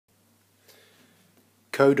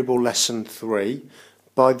Kodable Lesson 3.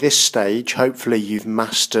 By this stage, hopefully you've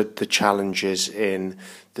mastered the challenges in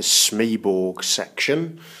the Smeeborg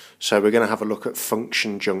section. So we're going to have a look at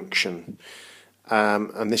function junction.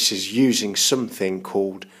 And this is using something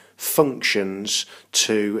called functions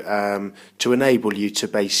to enable you to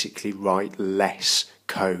basically write less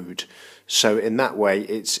code. So in that way,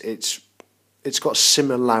 it's got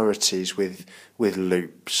similarities with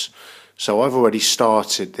loops. So I've already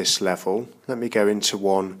started this level. Let me go into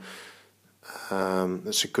one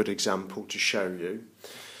that's a good example to show you.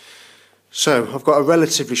 So I've got a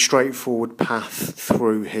relatively straightforward path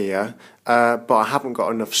through here, but I haven't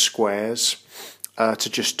got enough squares to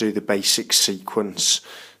just do the basic sequence.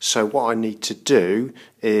 So what I need to do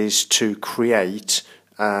is to create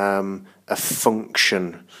a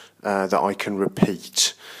function that I can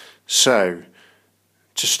repeat. So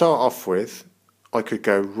to start off with, I could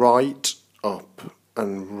go right, up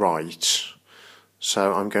and right.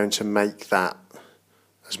 So I'm going to make that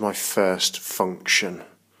as my first function.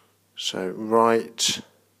 So right,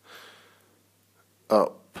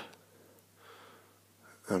 up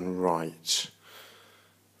and right.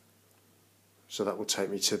 So that will take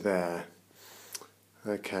me to there.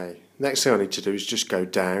 Okay, next thing I need to do is just go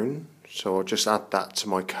down. So I'll just add that to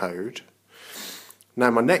my code.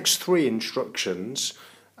 Now my next three instructions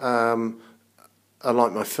are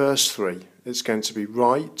like my first three. It's going to be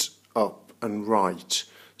right, up and right.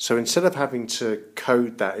 So instead of having to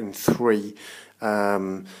code that in three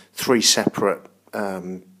separate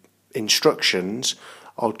instructions,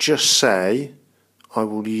 I'll just say I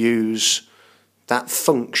will use that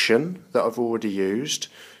function that I've already used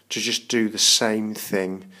to just do the same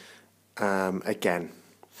thing again.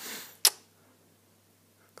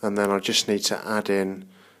 And then I just need to add in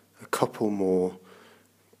a couple more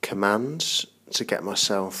commands to get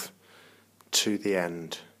myself to the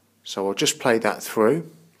end. So I'll just play that through.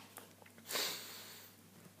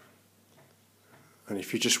 And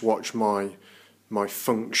if you just watch my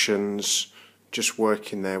functions just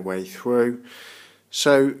working their way through.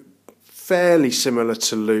 So fairly similar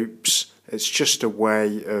to loops. It's just a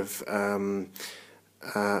way of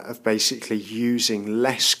basically using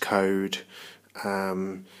less code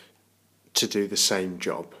to do the same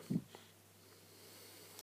job.